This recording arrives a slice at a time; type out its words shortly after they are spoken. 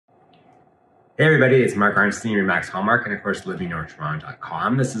Hey everybody, it's Mark Arnstein, Remax Hallmark, and of course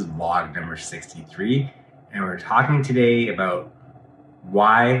livingnorthtoronto.com. This is vlog number 63, and we're talking today about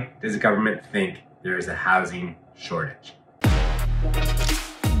why does the government think there is a housing shortage?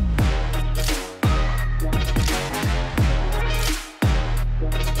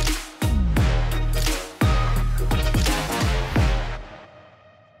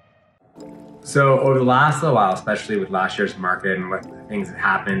 So over the last little while, especially with last year's market and what things that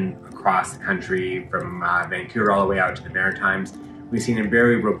happened across the country from Vancouver all the way out to the Maritimes, we've seen a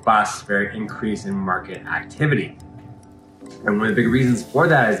very robust, very increase in market activity. And one of the big reasons for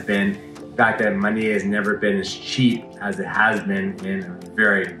that has been the fact that money has never been as cheap as it has been in a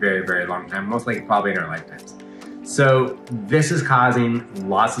very, very, very long time, most likely probably in our lifetimes. So this is causing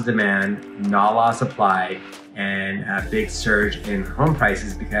lots of demand, not a lot of supply, and a big surge in home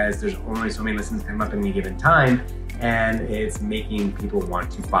prices because there's only so many listings come up in any given time, and it's making people want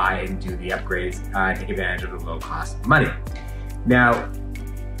to buy and do the upgrades, take advantage of the low cost of money. Now,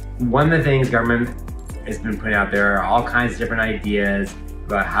 one of the things government has been putting out there are all kinds of different ideas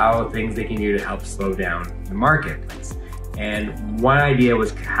about how things they can do to help slow down the marketplace. And one idea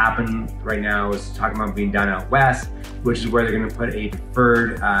was happening right now is talking about being done out west, which is where they're going to put a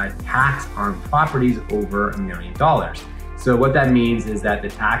deferred tax on properties over $1 million. So what that means is that the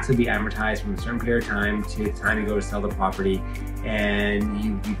tax will be amortized from a certain period of time to the time you go to sell the property, and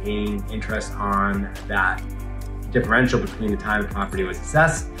you'd be paying interest on that differential between the time the property was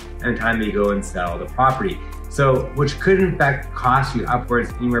assessed and the time that you go and sell the property. So which could in fact cost you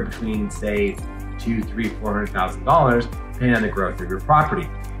upwards anywhere between say $200,000, $300,000, $400,000 depending on the growth of your property.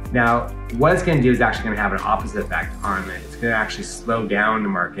 Now, what it's going to do is actually going to have an opposite effect on it. It's going to actually slow down the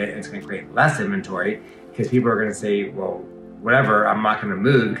market, and it's going to create less inventory because people are going to say, well, whatever, I'm not going to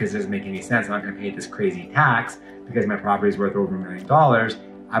move because it doesn't make any sense. I'm not going to pay this crazy tax because my property is worth over $1 million.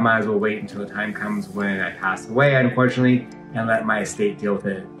 I might as well wait until the time comes when I pass away, unfortunately, and let my estate deal with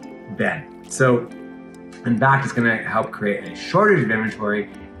it then. So, in fact, it's going to help create a shortage of inventory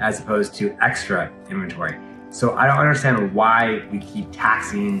as opposed to extra inventory. So I don't understand why we keep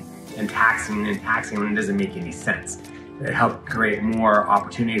taxing and taxing and taxing when it doesn't make any sense. It helps create more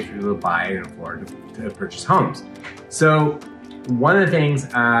opportunities for people to buy and afford to purchase homes. So one of the things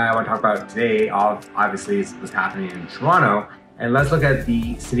I want to talk about today, obviously, is what's happening in Toronto. And let's look at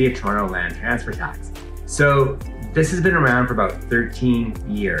the City of Toronto land transfer tax. So this has been around for about 13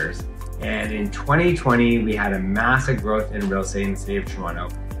 years. And in 2020, we had a massive growth in real estate in the City of Toronto.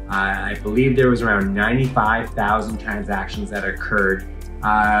 I believe there was around 95,000 transactions that occurred,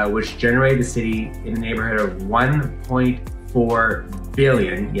 which generated the city in the neighborhood of $1.4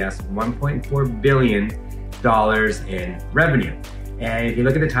 billion, yes, $1.4 billion in revenue. And if you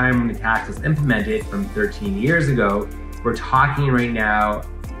look at the time when the tax was implemented from 13 years ago, we're talking right now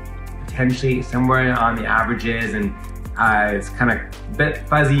potentially somewhere on the averages, and it's kind of a bit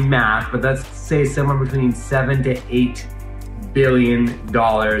fuzzy math, but let's say somewhere between $7 to $8 billion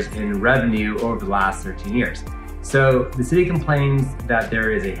in revenue over the last 13 years. So the city complains that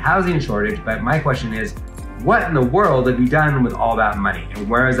there is a housing shortage, but my question is, what in the world have you done with all that money, and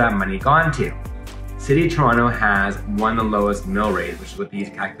where has that money gone to? City of Toronto has one of the lowest mill rates, which is what these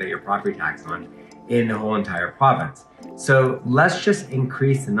calculate your property tax on, in the whole entire province. So let's just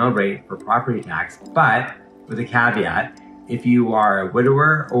increase the mill rate for property tax, but with a caveat: if you are a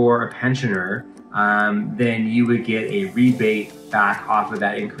widower or a pensioner, then you would get a rebate back off of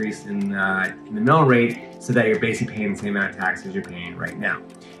that increase in the mill rate, so that you're basically paying the same amount of tax as you're paying right now.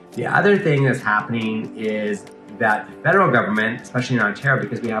 The other thing that's happening is that the federal government, especially in Ontario,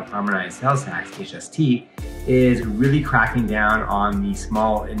 because we have harmonized sales tax, HST, is really cracking down on the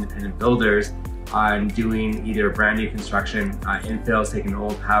small independent builders on doing either brand new construction, infills, taking an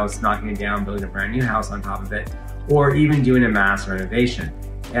old house, knocking it down, building a brand new house on top of it, or even doing a mass renovation.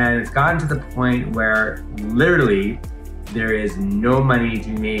 And it's gotten to the point where literally there is no money to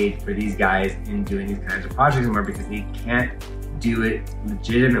be made for these guys in doing these kinds of projects anymore because they can't do it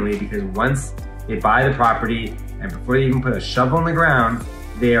legitimately, because once they buy the property and before they even put a shovel in the ground,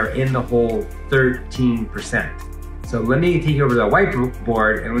 they are in the whole 13%. So let me take you over to the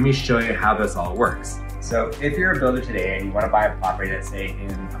whiteboard and let me show you how this all works. So if you're a builder today and you want to buy a property that's say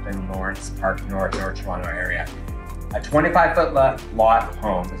up in Lawrence Park North or Toronto area, a 25-foot lot of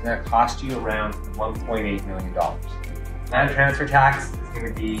home is going to cost you around $1.8 million. Land transfer tax is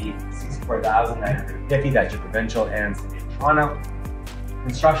going to be $64,950. That's your provincial and City of Toronto.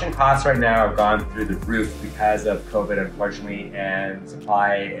 Construction costs right now have gone through the roof because of COVID, unfortunately, and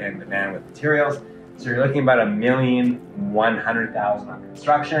supply and demand with materials. So you're looking about $1,100,000 on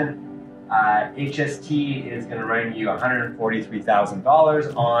construction. HST is going to run you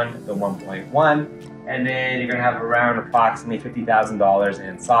 $143,000 on the 1.1, and then you're going to have around approximately $50,000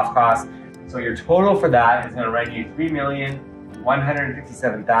 in soft costs. So your total for that is going to run you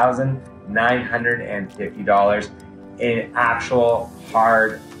 $3,157,950 in actual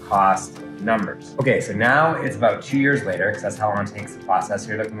hard cost numbers. Okay, so now it's about 2 years later, because that's how long it takes the process.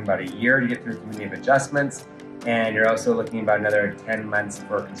 You're looking about a year to get through community of adjustments, and you're also looking about another 10 months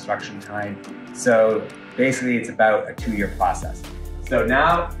for construction time. So basically it's about a 2-year process. So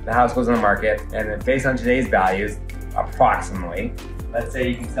now the house goes on the market, and based on today's values, approximately, let's say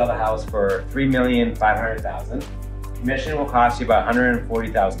you can sell the house for $3,500,000. Commission will cost you about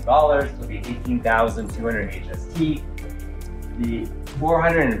 $140,000, it'll be $18,200 HST. The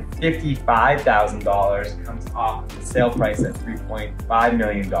 $455,000 comes off the sale price at $3.5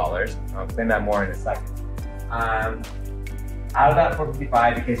 million. I'll explain that more in a second. Out of that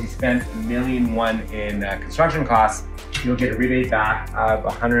 $455,000, because you spent $1.1 million in construction costs, you'll get a rebate back of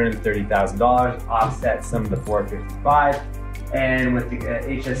 $130,000, offset some of the $455,000. And with the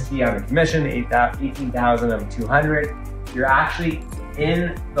HST on the commission, $18,200, you're actually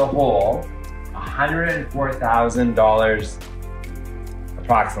in the hole $104,000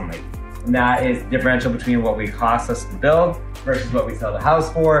 approximately. And that is the differential between what we cost us to build versus what we sell the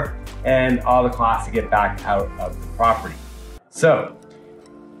house for, and all the costs to get back out of the property. So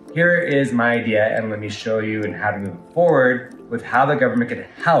here is my idea, and let me show you and how to move forward with how the government can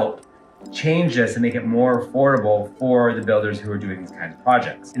help change this and make it more affordable for the builders who are doing these kinds of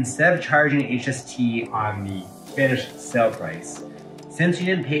projects. Instead of charging HST on the finished sale price, since you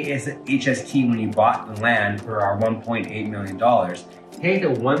didn't pay HST when you bought the land for our $1.8 million, pay the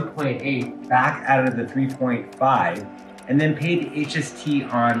 1.8 back out of the 3.5 and then pay the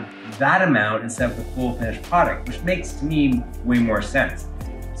HST on that amount instead of the full finished product, which makes to me way more sense.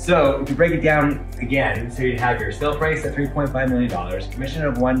 So if you break it down again, so you'd have your sale price at $3.5 million, commission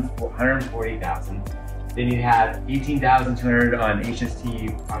of $140,000, then you'd have $18,200 on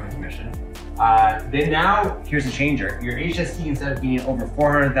HST on the commission. Then now, here's the changer. Your HST, instead of being over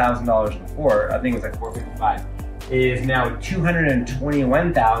 $400,000 before, I think it was like $455,000, is now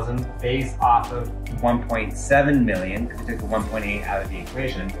 $221,000 based off of $1.7 million, because we took the 1.8 out of the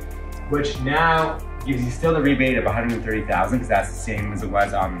equation, which now gives you still the rebate of $130,000, because that's the same as it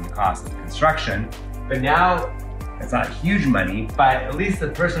was on the cost of construction. But now, it's not huge money, but at least the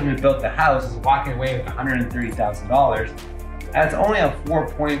person who built the house is walking away with $130,000. That's only a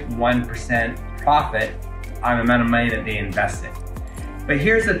 4.1% profit on the amount of money that they invested. But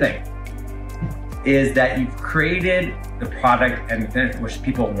here's the thing, is that you've created the product and the finish which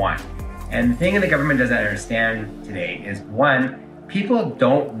people want. And the thing that the government doesn't understand today is, one, people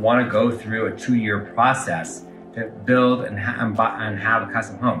don't want to go through a 2-year process to build and have a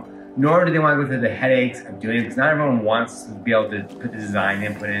custom home. Nor do they want to go through the headaches of doing it, because not everyone wants to be able to put the design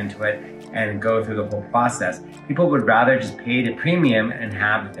input into it and go through the whole process. People would rather just pay the premium and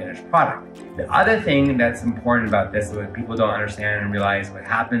have the finished product. The other thing that's important about this, what people don't understand and realize what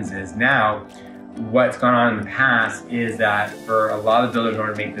happens is now, what's gone on in the past is that for a lot of builders in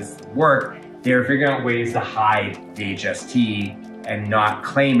order to make this work, they're figuring out ways to hide the HST and not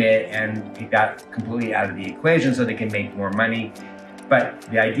claim it and take that completely out of the equation so they can make more money. But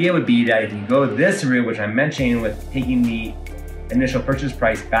the idea would be that if you go this route, which I'm mentioning with taking the initial purchase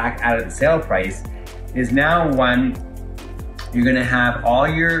price back out of the sale price, is now one, you're gonna have all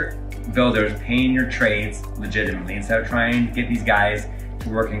your builders paying your trades legitimately instead of trying to get these guys to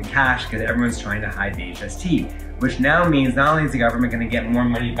work in cash because everyone's trying to hide the HST, which now means not only is the government gonna get more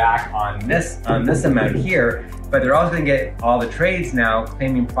money back on this amount here, but they're also gonna get all the trades now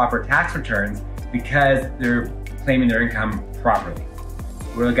claiming proper tax returns because they're claiming their income properly.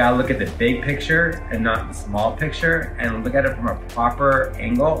 We gotta look at the big picture and not the small picture, and look at it from a proper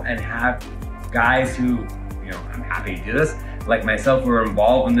angle and have guys who, I'm happy to do this, like myself, who are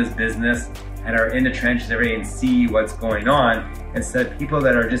involved in this business and are in the trenches every day and see what's going on, instead of people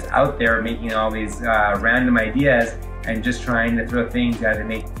that are just out there making all these random ideas and just trying to throw things out to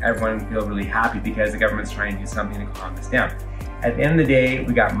make everyone feel really happy because the government's trying to do something to calm us down. At the end of the day,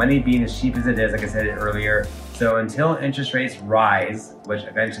 we got money being as cheap as it is, like I said earlier. So until interest rates rise, which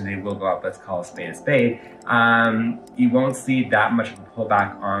eventually they will go up, let's call a spade, you won't see that much of a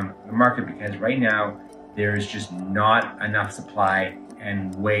pullback on the market because right now there is just not enough supply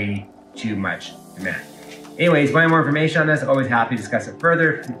and way too much demand. Anyways, if you want more information on this, always happy to discuss it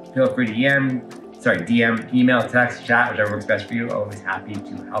further. Feel free to DM, email, text, chat, whichever works best for you. Always happy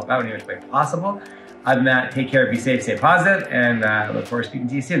to help out in any way possible. Other than that, take care, be safe, stay positive, and I look forward to speaking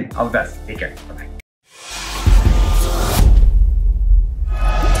to you soon. All the best. Take care. Bye-bye.